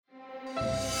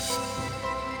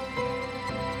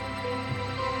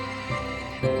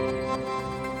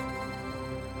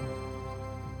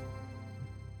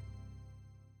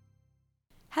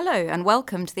Hello and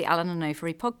welcome to the Allen &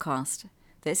 Overy podcast.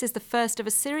 This is the first of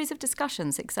a series of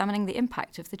discussions examining the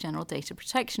impact of the General Data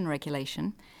Protection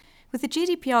Regulation. With the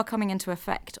GDPR coming into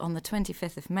effect on the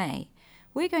 25th of May,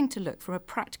 we're going to look from a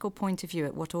practical point of view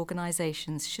at what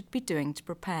organisations should be doing to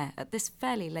prepare at this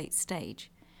fairly late stage.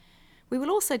 We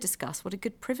will also discuss what a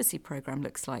good privacy programme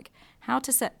looks like, how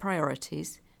to set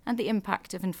priorities, and the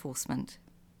impact of enforcement.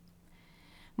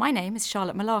 My name is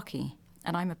Charlotte Malarkey,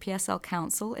 and I'm a PSL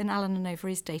counsel in Allen &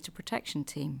 Overy's data protection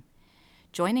team.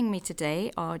 Joining me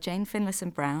today are Jane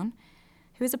Finlayson-Brown,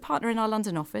 who is a partner in our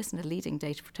London office and a leading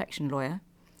data protection lawyer,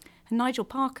 and Nigel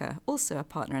Parker, also a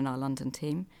partner in our London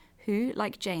team, who,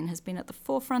 like Jane, has been at the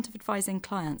forefront of advising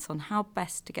clients on how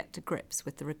best to get to grips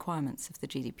with the requirements of the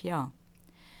GDPR.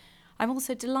 I'm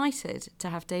also delighted to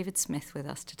have David Smith with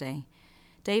us today.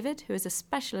 David, who is a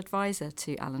special advisor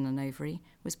to Allen & Overy,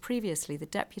 was previously the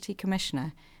Deputy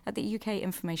Commissioner at the UK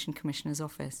Information Commissioner's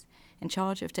Office, in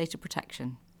charge of data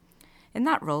protection. In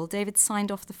that role, David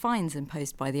signed off the fines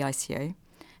imposed by the ICO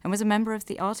and was a member of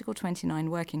the Article 29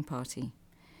 Working Party.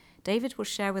 David will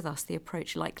share with us the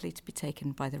approach likely to be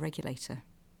taken by the regulator.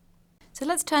 So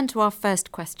let's turn to our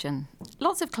first question.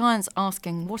 Lots of clients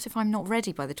asking, what if I'm not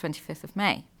ready by the 25th of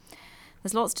May?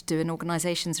 There's lots to do and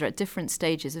organisations are at different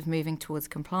stages of moving towards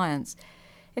compliance.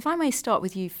 If I may start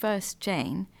with you first,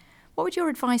 Jane, what would your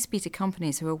advice be to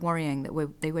companies who are worrying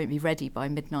that they won't be ready by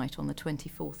midnight on the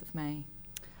 24th of May?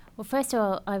 Well, first of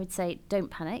all, I would say don't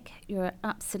panic. You're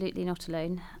absolutely not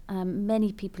alone.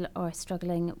 Many people are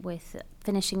struggling with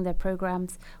finishing their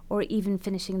programmes or even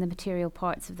finishing the material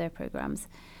parts of their programmes.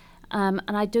 And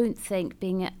I don't think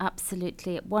being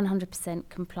absolutely 100%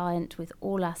 compliant with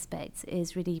all aspects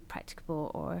is really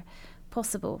practicable or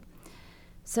possible.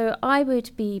 So I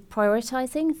would be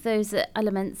prioritising those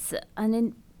elements, and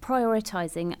in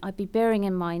prioritising, I'd be bearing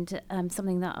in mind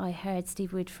something that I heard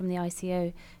Steve Wood from the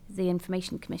ICO, the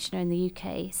Information Commissioner in the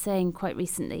UK, saying quite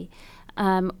recently,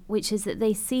 which is that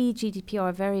they see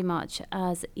GDPR very much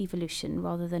as evolution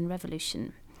rather than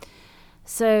revolution.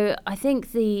 So I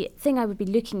think the thing I would be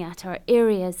looking at are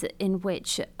areas in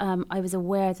which I was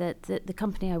aware that the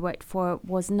company I worked for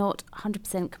was not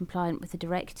 100% compliant with the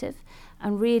directive,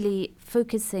 and really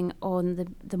focusing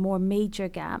on the more major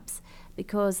gaps,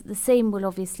 because the same will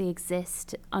obviously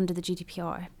exist under the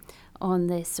GDPR on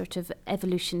this sort of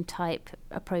evolution type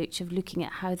approach of looking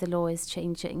at how the law is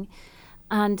changing.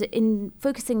 And in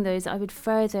focusing those, I would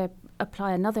further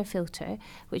apply another filter,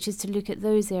 which is to look at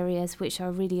those areas which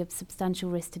are really of substantial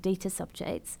risk to data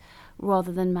subjects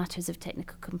rather than matters of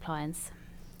technical compliance.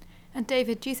 And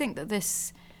David, do you think that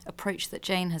this approach that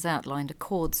Jane has outlined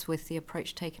accords with the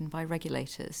approach taken by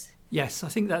regulators? Yes, I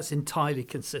think that's entirely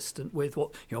consistent with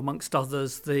what, amongst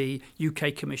others, the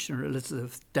UK Commissioner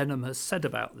Elizabeth Denham has said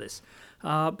about this.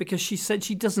 Because she said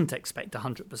she doesn't expect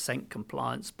 100%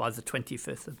 compliance by the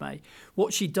 25th of May.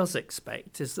 What she does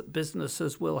expect is that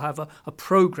businesses will have a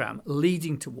programme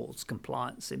leading towards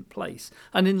compliance in place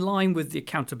and in line with the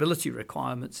accountability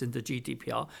requirements in the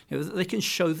GDPR, that they can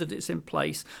show that it's in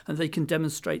place and they can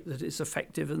demonstrate that it's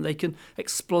effective and they can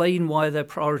explain why their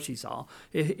priorities are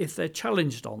if they're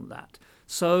challenged on that.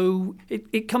 So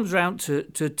it comes around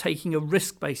to taking a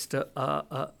risk-based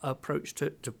approach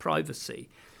to privacy.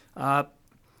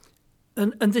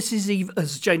 And this is,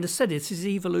 as Jane has said, this is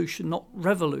evolution, not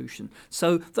revolution.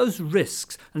 So those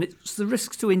risks, and it's the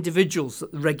risks to individuals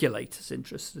that the regulator's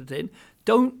interested in,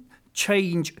 don't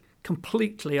change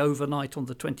completely overnight on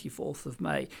the 24th of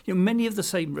May. Many of the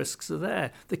same risks are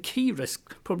there. The key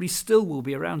risk probably still will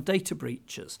be around data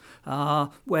breaches,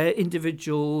 where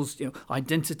individuals,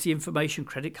 identity information,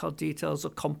 credit card details are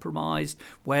compromised,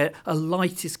 where a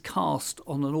light is cast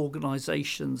on an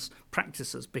organisation's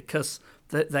practices because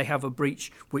they have a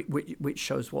breach which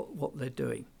shows what they're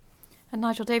doing. And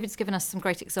Nigel, David's given us some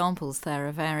great examples there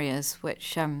of areas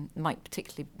which might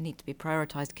particularly need to be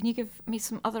prioritised. Can you give me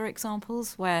some other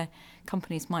examples where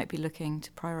companies might be looking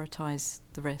to prioritise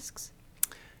the risks?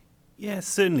 Yes,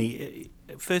 certainly.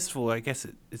 First of all, I guess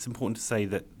it's important to say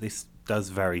that this does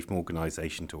vary from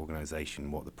organisation to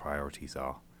organisation, what the priorities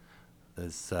are.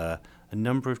 There's a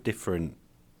number of different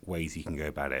ways you can go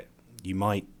about it. You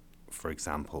might, for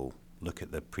example, look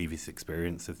at the previous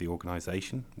experience of the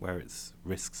organisation, where its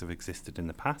risks have existed in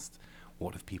the past.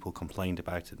 What have people complained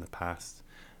about in the past?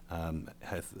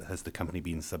 Has the company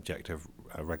been subject of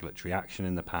regulatory action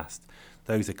in the past?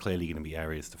 Those are clearly going to be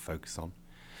areas to focus on.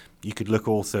 You could look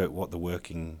also at what the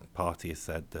working party has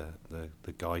said, the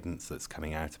guidance that's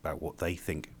coming out about what they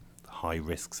think high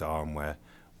risks are and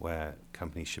where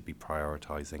companies should be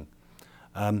prioritising.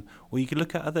 Or you could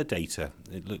look at other data.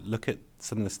 Look at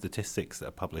some of the statistics that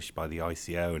are published by the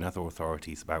ICO and other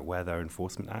authorities about where their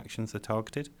enforcement actions are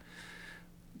targeted.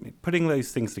 Putting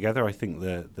those things together, I think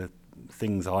the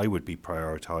things I would be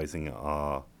prioritising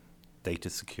are data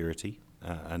security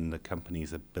and the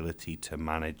company's ability to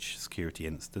manage security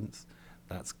incidents.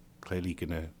 That's clearly going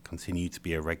to continue to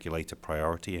be a regulator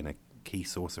priority and a key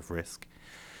source of risk.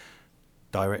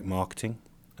 Direct marketing,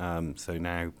 so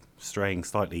now straying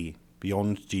slightly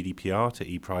beyond GDPR to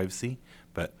e-privacy,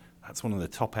 but that's one of the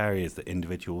top areas that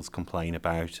individuals complain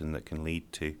about and that can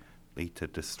lead to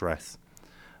distress.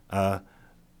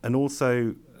 And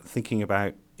also thinking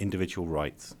about individual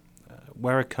rights.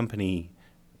 Where a company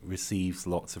receives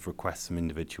lots of requests from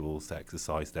individuals to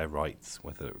exercise their rights,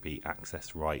 whether it be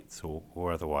access rights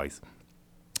or otherwise,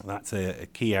 that's a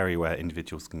key area where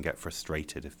individuals can get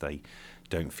frustrated if they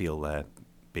don't feel they're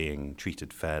being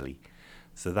treated fairly.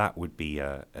 So that would be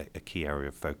a key area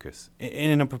of focus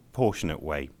in a proportionate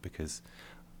way, because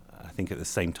I think at the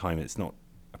same time it's not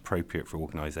appropriate for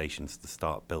organisations to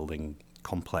start building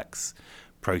complex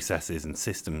processes and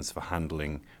systems for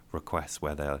handling requests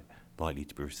where they're likely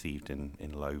to be received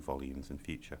in low volumes in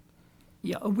future.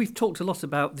 Yeah, and we've talked a lot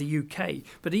about the UK,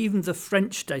 but even the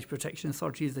French Data Protection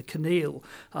Authority, the CNIL,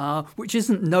 which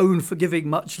isn't known for giving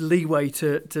much leeway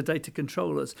to data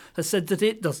controllers, has said that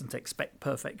it doesn't expect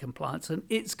perfect compliance and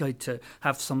it's going to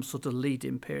have some sort of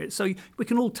lead-in period. So we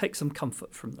can all take some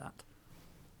comfort from that.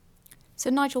 So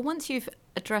Nigel, once you've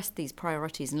addressed these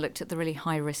priorities and looked at the really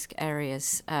high-risk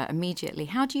areas immediately,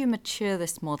 how do you mature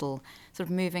this model, sort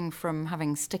of moving from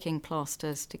having sticking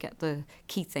plasters to get the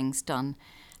key things done,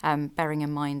 bearing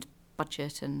in mind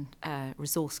budget and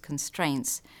resource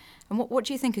constraints? And what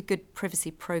do you think a good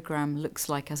privacy programme looks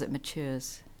like as it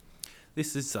matures?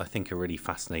 This is, I think, a really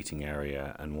fascinating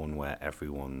area and one where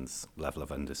everyone's level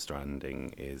of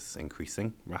understanding is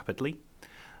increasing rapidly.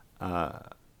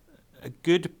 A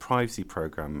good privacy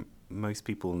programme, most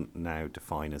people now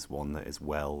define as one that is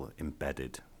well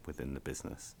embedded within the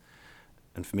business.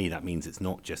 And for me, that means it's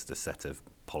not just a set of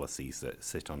policies that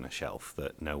sit on a shelf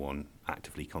that no one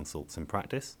actively consults in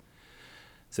practice.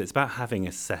 So it's about having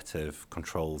a set of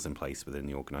controls in place within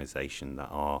the organisation that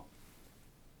are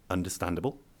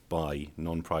understandable by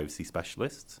non-privacy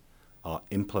specialists, are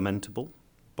implementable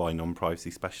by non-privacy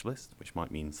specialists, which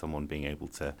might mean someone being able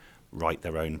to write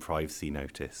their own privacy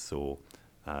notice or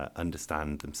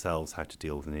understand themselves how to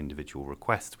deal with an individual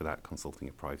request without consulting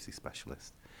a privacy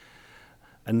specialist.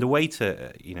 And the way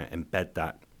to embed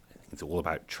that, I think it's all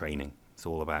about training. It's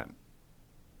all about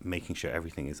making sure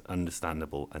everything is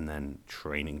understandable and then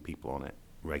training people on it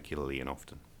regularly and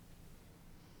often.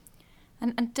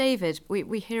 And David,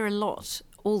 we hear a lot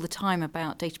all the time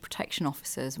about data protection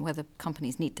officers and whether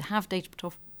companies need to have data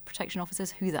protection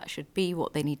officers, who that should be,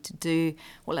 what they need to do,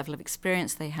 what level of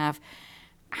experience they have.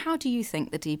 How do you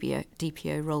think the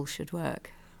DPO role should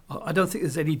work? I don't think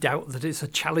there's any doubt that it's a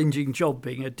challenging job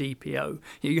being a DPO.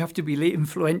 You have to be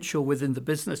influential within the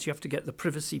business. You have to get the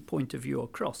privacy point of view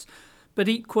across. But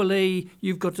equally,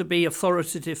 you've got to be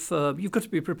authoritative firm. You've got to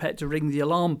be prepared to ring the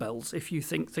alarm bells if you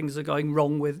think things are going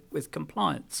wrong with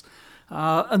compliance.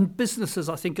 And businesses,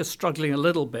 I think, are struggling a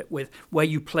little bit with where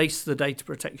you place the data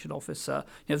protection officer.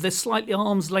 They're slightly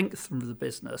arm's length from the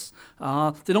business.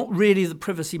 They're not really the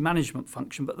privacy management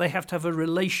function, but they have to have a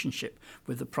relationship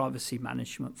with the privacy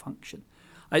management function.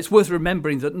 It's worth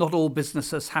remembering that not all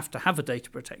businesses have to have a data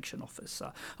protection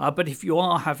officer. But if you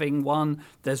are having one,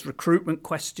 there's recruitment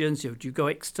questions. Do you go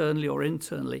externally or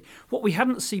internally? What we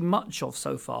haven't seen much of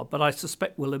so far, but I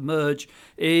suspect will emerge,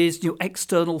 is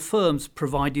external firms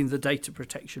providing the data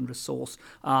protection resource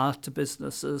to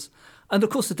businesses. And of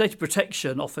course, the data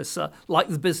protection officer, like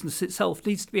the business itself,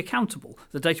 needs to be accountable.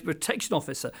 The data protection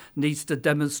officer needs to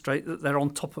demonstrate that they're on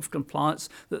top of compliance,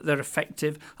 that they're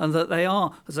effective, and that they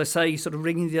are, as I say, sort of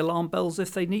ringing the alarm bells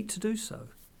if they need to do so.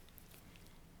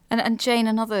 And Jane,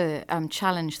 another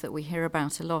challenge that we hear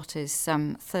about a lot is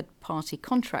third-party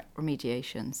contract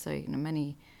remediation. So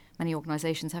many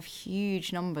organisations have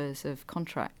huge numbers of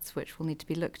contracts which will need to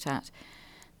be looked at.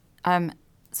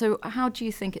 So how do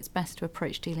you think it's best to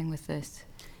approach dealing with this?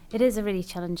 It is a really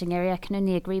challenging area. I can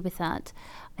only agree with that.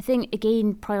 I think,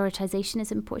 again, prioritisation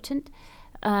is important.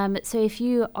 So if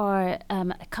you are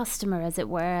a customer, as it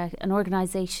were, an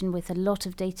organisation with a lot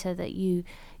of data that you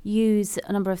use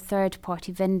a number of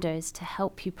third-party vendors to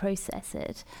help you process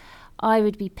it, I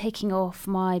would be picking off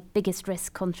my biggest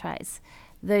risk contracts,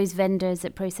 those vendors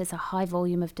that process a high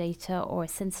volume of data or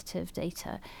sensitive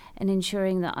data, and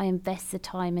ensuring that I invest the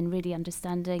time in really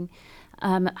understanding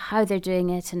how they're doing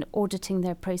it and auditing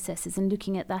their processes and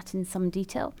looking at that in some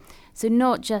detail. So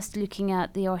not just looking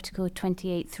at the Article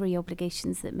 28.3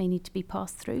 obligations that may need to be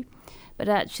passed through, but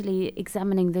actually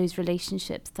examining those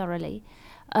relationships thoroughly.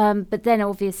 But then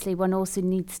obviously one also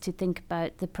needs to think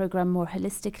about the programme more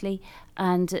holistically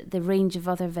and the range of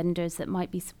other vendors that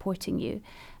might be supporting you,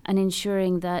 and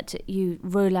ensuring that you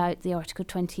roll out the Article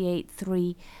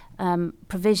 28.3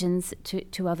 provisions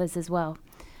to others as well.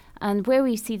 And where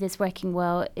we see this working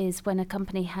well is when a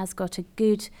company has got a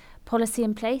good policy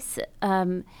in place.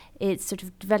 It's sort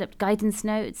of developed guidance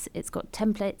notes, it's got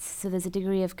templates, so there's a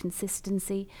degree of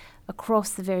consistency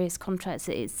across the various contracts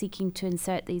that it's seeking to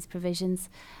insert these provisions.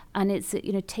 And it's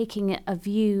taking a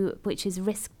view which is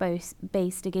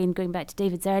risk-based, again going back to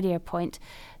David's earlier point,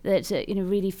 that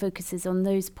really focuses on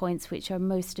those points which are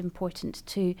most important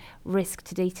to risk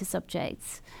to data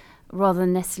subjects, rather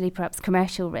than necessarily perhaps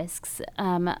commercial risks,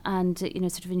 and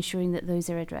sort of ensuring that those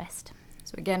are addressed.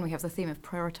 So again, we have the theme of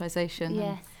prioritisation.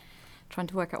 Yes. And trying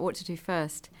to work out what to do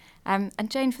first. And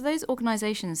Jane, for those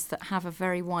organisations that have a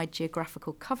very wide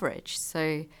geographical coverage, so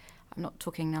I'm not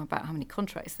talking now about how many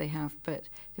contracts they have, but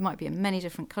they might be in many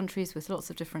different countries with lots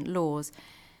of different laws,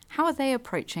 how are they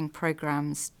approaching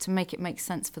programmes to make it make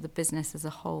sense for the business as a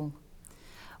whole?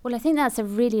 Well, I think that's a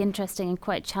really interesting and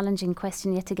quite challenging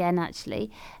question yet again, actually.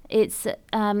 It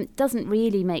doesn't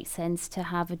really make sense to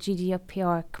have a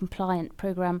GDPR compliant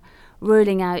programme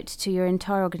rolling out to your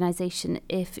entire organisation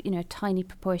if a tiny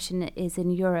proportion is in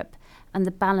Europe and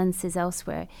the balance is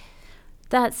elsewhere.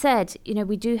 That said,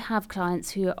 we do have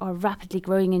clients who are rapidly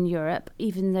growing in Europe,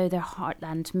 even though their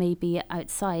heartland may be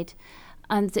outside.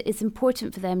 And it's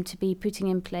important for them to be putting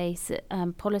in place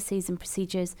policies and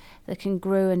procedures that can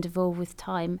grow and evolve with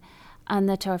time and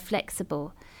that are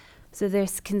flexible. So they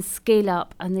can scale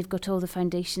up and they've got all the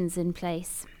foundations in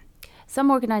place. Some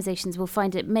organisations will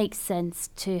find it makes sense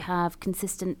to have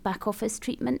consistent back office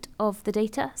treatment of the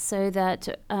data, so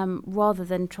that rather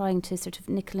than trying to sort of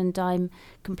nickel and dime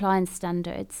compliance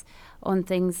standards on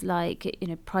things like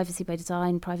privacy by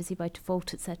design, privacy by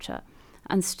default, etc.,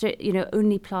 and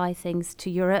only apply things to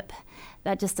Europe,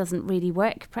 that just doesn't really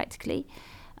work practically,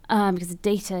 because the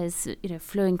data is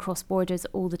flowing cross borders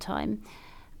all the time.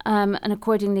 And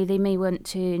accordingly, they may want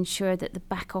to ensure that the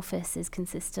back office is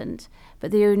consistent,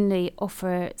 but they only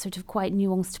offer sort of quite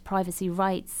nuanced privacy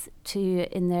rights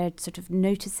in their sort of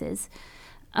notices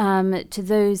to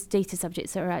those data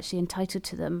subjects that are actually entitled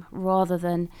to them, rather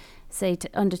than, say,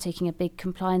 undertaking a big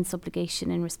compliance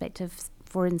obligation in respect of,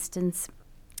 for instance,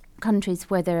 countries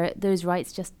where those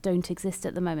rights just don't exist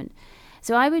at the moment.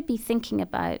 So I would be thinking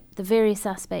about the various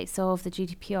aspects of the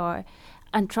GDPR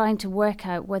and trying to work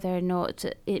out whether or not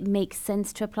it makes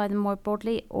sense to apply them more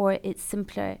broadly, or it's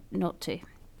simpler not to.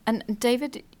 And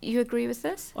David, you agree with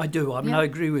this? I do. I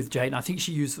agree with Jane. I think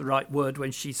she used the right word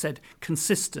when she said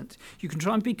consistent. You can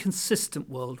try and be consistent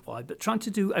worldwide, but trying to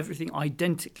do everything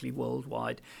identically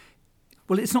worldwide,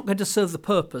 well, it's not going to serve the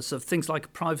purpose of things like a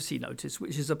privacy notice,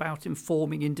 which is about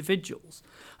informing individuals.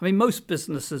 I mean, most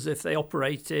businesses, if they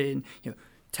operate in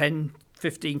 10,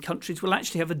 15 countries, will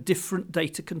actually have a different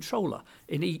data controller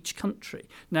in each country.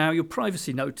 Now, your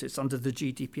privacy notice under the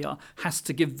GDPR has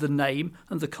to give the name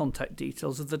and the contact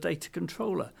details of the data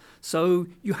controller. So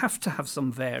you have to have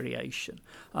some variation.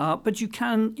 But you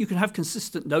can have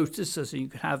consistent notices, and you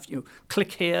can have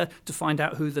click here to find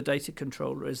out who the data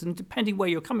controller is. And depending where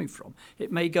you're coming from,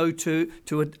 it may go to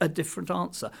a different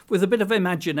answer. With a bit of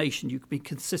imagination, you can be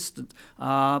consistent,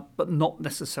 but not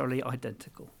necessarily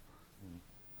identical.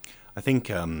 I think,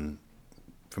 from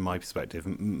my perspective,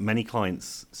 many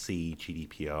clients see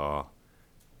GDPR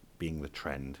being the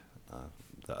trend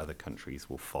that other countries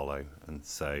will follow. And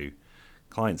so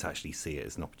clients actually see it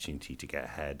as an opportunity to get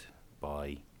ahead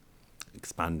by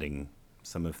expanding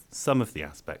some of the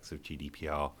aspects of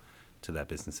GDPR to their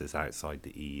businesses outside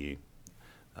the EU.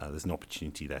 There's an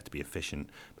opportunity there to be efficient.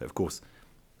 But of course,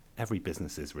 every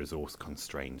business is resource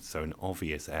constrained. So an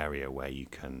obvious area where you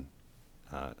can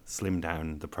slim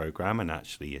down the program and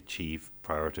actually achieve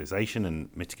prioritization and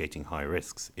mitigating high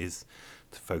risks is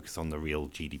to focus on the real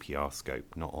GDPR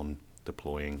scope, not on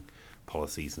deploying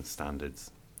policies and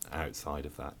standards outside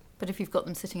of that. But if you've got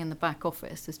them sitting in the back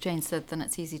office, as Jane said, then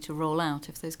it's easy to roll out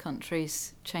if those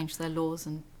countries change their laws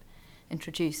and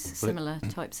introduce similar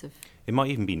types of... It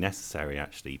might even be necessary,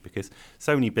 actually, because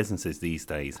so many businesses these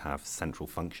days have central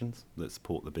functions that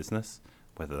support the business,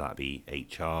 whether that be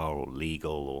HR or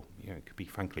legal or it could be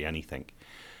frankly anything.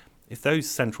 If those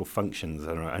central functions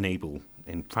are unable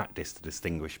in practice to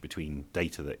distinguish between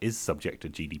data that is subject to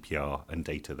GDPR and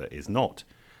data that is not,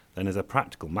 then as a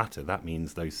practical matter that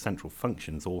means those central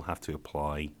functions all have to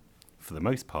apply for the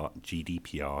most part,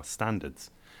 GDPR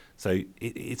standards. So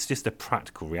it's just a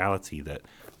practical reality that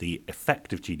the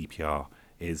effect of GDPR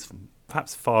is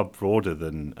perhaps far broader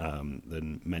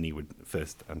than many would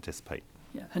first anticipate.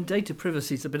 Yeah, and data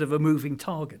privacy is a bit of a moving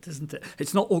target, isn't it?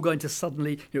 It's not all going to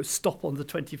suddenly stop on the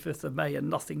 25th of May and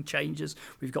nothing changes.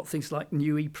 We've got things like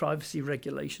new e-privacy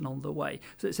regulation on the way.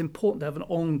 So it's important to have an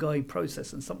ongoing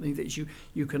process and something that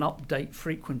you can update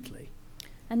frequently.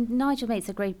 And Nigel makes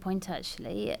a great point,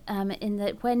 actually, in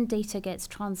that when data gets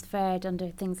transferred under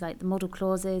things like the model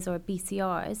clauses or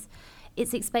BCRs,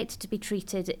 it's expected to be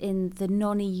treated in the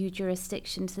non-EU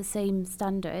jurisdiction to the same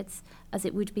standards as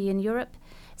it would be in Europe.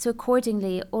 So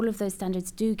accordingly, all of those standards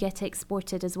do get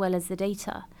exported as well as the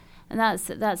data. And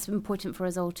that's important for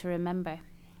us all to remember.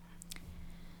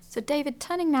 So David,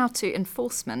 turning now to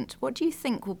enforcement, what do you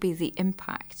think will be the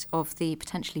impact of the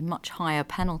potentially much higher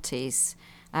penalties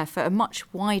for a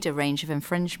much wider range of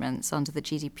infringements under the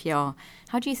GDPR?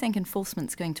 How do you think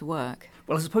enforcement's going to work?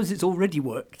 Well, I suppose it's already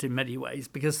worked in many ways,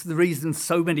 because the reason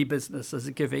so many businesses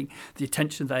are giving the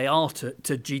attention they are to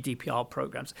GDPR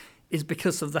programs is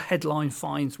because of the headline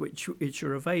fines which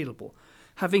are available.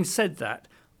 Having said that,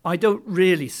 I don't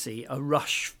really see a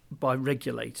rush by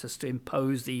regulators to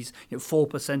impose these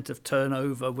 4% of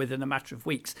turnover within a matter of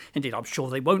weeks. Indeed, I'm sure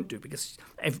they won't do, because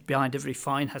behind every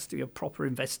fine has to be a proper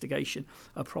investigation,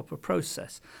 a proper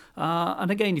process.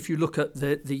 And again, if you look at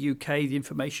the UK, the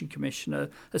Information Commissioner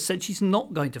has said she's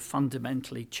not going to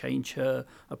fundamentally change her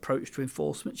approach to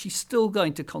enforcement. She's still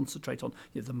going to concentrate on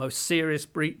the most serious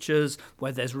breaches,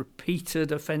 where there's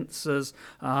repeated offences,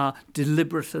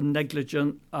 deliberate and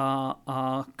negligent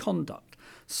conduct.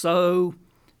 So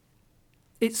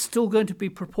it's still going to be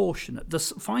proportionate. The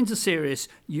fines are serious.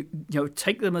 You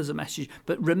take them as a message,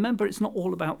 but remember, it's not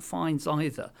all about fines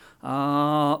either.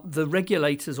 The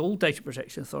regulators, all data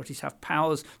protection authorities, have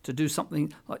powers to do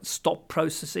something like stop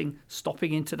processing,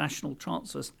 stopping international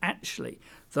transfers. Actually,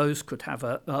 those could have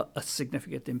a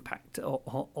significant impact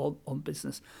on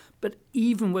business. But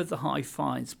even with the high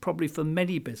fines, probably for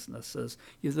many businesses,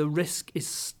 the risk is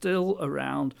still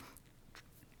around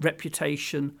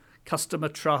reputation, customer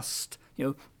trust,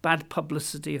 bad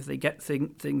publicity if they get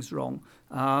things wrong.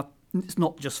 It's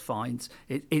not just fines.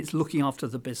 It's looking after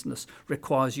the business,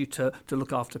 requires you to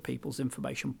look after people's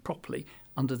information properly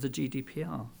under the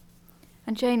GDPR.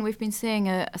 And Jane, we've been seeing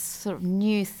a sort of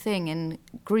new thing in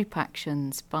group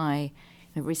actions by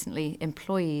recently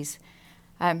employees.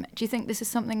 Do you think this is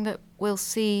something that we'll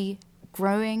see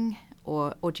growing,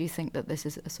 or do you think that this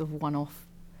is a sort of one-off?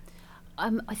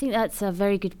 I think that's a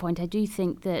very good point. I do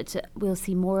think that we'll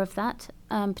see more of that,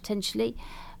 potentially.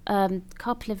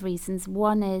 Couple of reasons.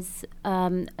 One is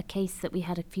a case that we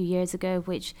had a few years ago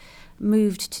which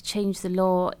moved to change the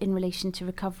law in relation to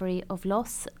recovery of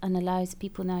loss and allows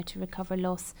people now to recover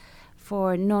loss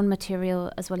for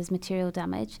non-material as well as material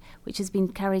damage, which has been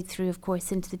carried through, of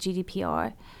course, into the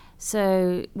GDPR.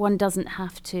 So one doesn't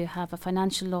have to have a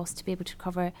financial loss to be able to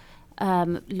cover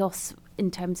loss in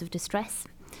terms of distress.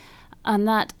 And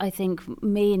that, I think,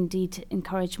 may indeed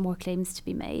encourage more claims to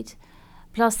be made.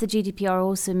 Plus, the GDPR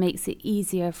also makes it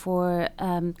easier for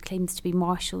claims to be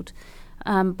marshalled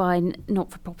by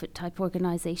not-for-profit type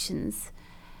organisations.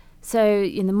 So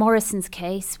in the Morrison's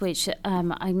case, which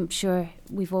I'm sure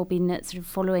we've all been sort of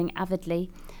following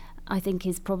avidly, I think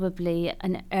is probably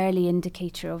an early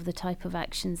indicator of the type of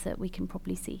actions that we can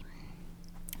probably see.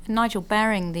 Nigel,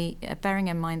 bearing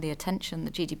in mind the attention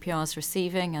the GDPR is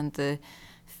receiving and the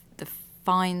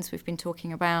fines we've been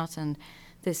talking about and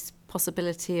this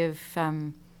possibility of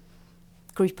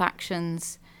group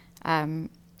actions and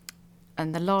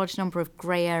the large number of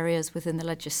grey areas within the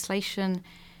legislation,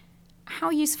 how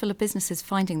useful are businesses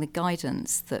finding the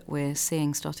guidance that we're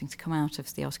seeing starting to come out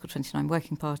of the Article 29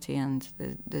 Working Party and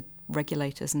the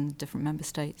regulators in different member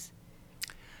states?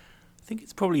 I think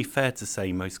it's probably fair to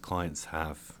say most clients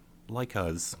have, like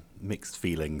us, mixed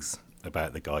feelings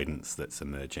about the guidance that's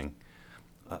emerging.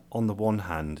 On the one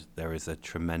hand, there is a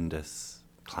tremendous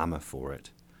clamour for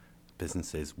it.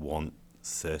 Businesses want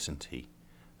certainty.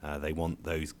 They want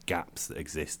those gaps that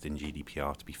exist in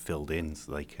GDPR to be filled in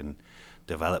so they can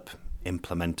develop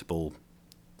implementable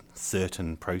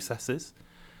certain processes.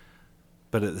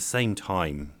 But at the same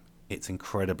time, it's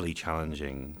incredibly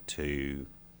challenging to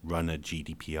run a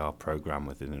GDPR program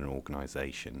within an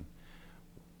organisation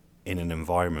in an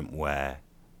environment where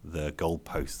the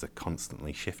goalposts are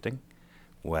constantly shifting,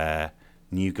 where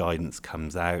new guidance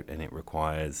comes out and it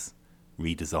requires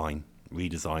redesign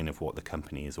of what the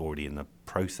company is already in the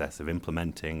process of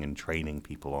implementing and training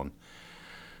people on.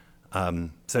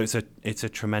 So it's a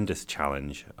tremendous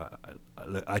challenge.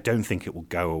 I don't think it will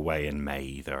go away in May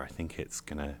either. I think it's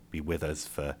going to be with us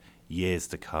for years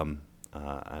to come,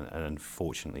 and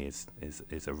unfortunately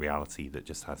is a reality that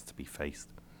just has to be faced.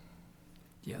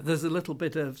 Yeah, there's a little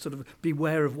bit of sort of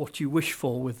beware of what you wish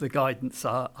for with the guidance.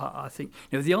 I think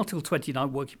the Article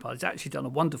 29 Working Party has actually done a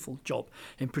wonderful job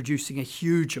in producing a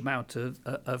huge amount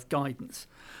of guidance.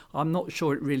 I'm not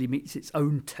sure it really meets its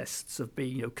own tests of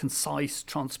being concise,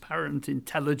 transparent,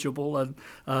 intelligible,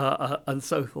 and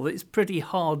so forth. It's pretty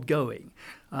hard going.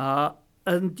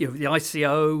 And the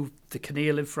ICO, the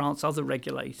CNIL in France, other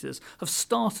regulators have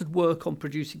started work on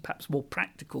producing perhaps more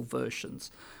practical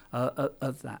versions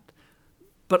of that.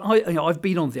 But I've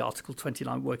been on the Article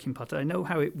 29 Working Party. I know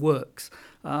how it works.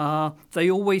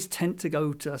 They always tend to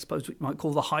go to, I suppose, what you might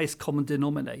call the highest common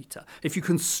denominator. If you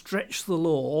can stretch the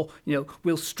law,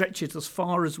 we'll stretch it as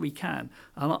far as we can.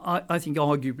 And I think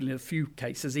arguably in a few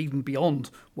cases, even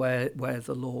beyond where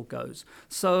the law goes.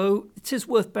 So it is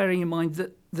worth bearing in mind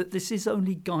that this is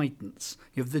only guidance.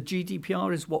 The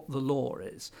GDPR is what the law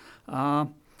is.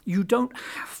 You don't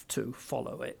have to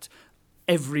follow it.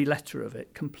 Every letter of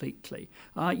it completely.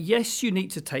 Yes, you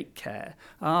need to take care,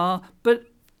 but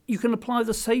you can apply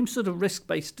the same sort of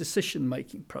risk-based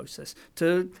decision-making process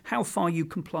to how far you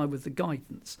comply with the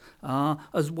guidance,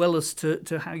 as well as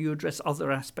to how you address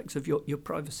other aspects of your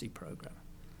privacy programme.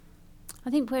 I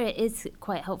think where it is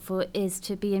quite helpful is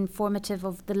to be informative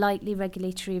of the likely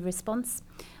regulatory response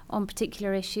on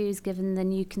particular issues, given the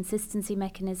new consistency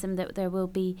mechanism that there will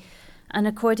be. And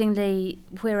accordingly,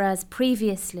 whereas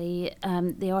previously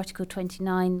the Article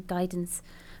 29 guidance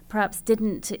perhaps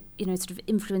didn't, sort of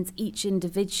influence each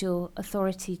individual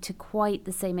authority to quite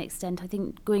the same extent, I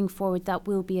think going forward that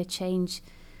will be a change,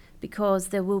 because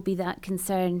there will be that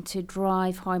concern to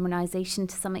drive harmonisation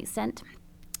to some extent,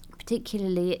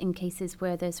 particularly in cases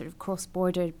where there's sort of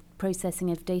cross-border processing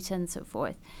of data and so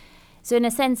forth. So in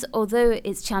a sense, although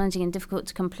it's challenging and difficult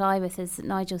to comply with, as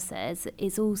Nigel says,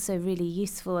 it's also really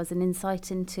useful as an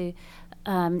insight into,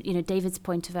 David's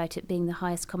point about it being the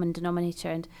highest common denominator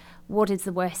and what is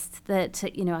the worst that,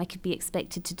 I could be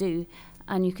expected to do.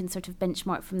 And you can sort of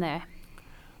benchmark from there.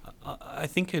 I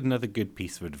think another good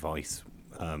piece of advice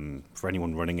for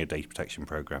anyone running a data protection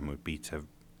program would be to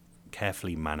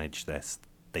carefully manage their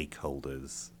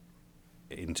stakeholders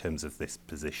in terms of this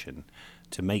position,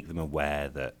 to make them aware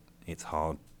that it's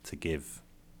hard to give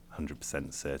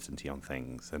 100% certainty on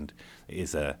things, and it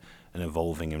is an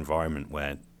evolving environment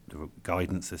where the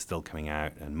guidance is still coming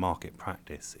out and market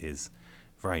practice is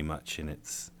very much in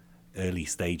its early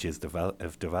stages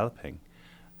of developing.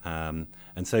 And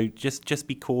so just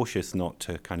be cautious not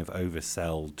to kind of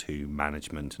oversell to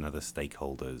management and other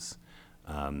stakeholders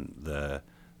the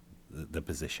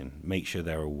position. Make sure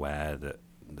they're aware that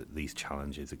these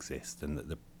challenges exist and that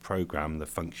the program, the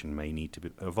function may need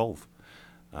to evolve,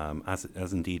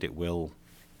 as indeed it will,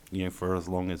 for as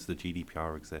long as the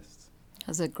GDPR exists.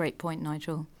 That's a great point,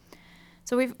 Nigel.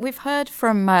 So we've heard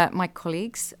from my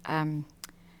colleagues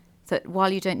that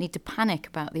while you don't need to panic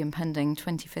about the impending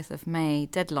 25th of May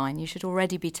deadline, you should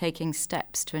already be taking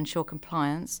steps to ensure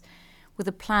compliance with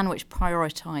a plan which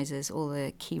prioritises all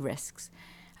the key risks.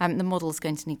 The model is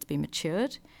going to need to be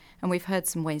matured, and we've heard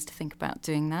some ways to think about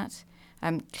doing that.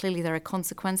 Clearly there are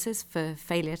consequences for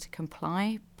failure to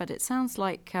comply, but it sounds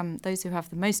like those who have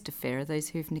the most to fear are those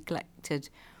who've neglected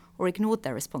or ignored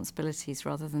their responsibilities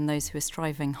rather than those who are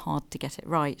striving hard to get it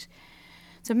right.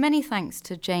 So many thanks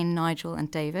to Jane, Nigel and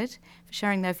David for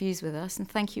sharing their views with us, and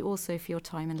thank you also for your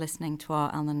time in listening to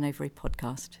our Allen & Overy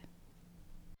podcast.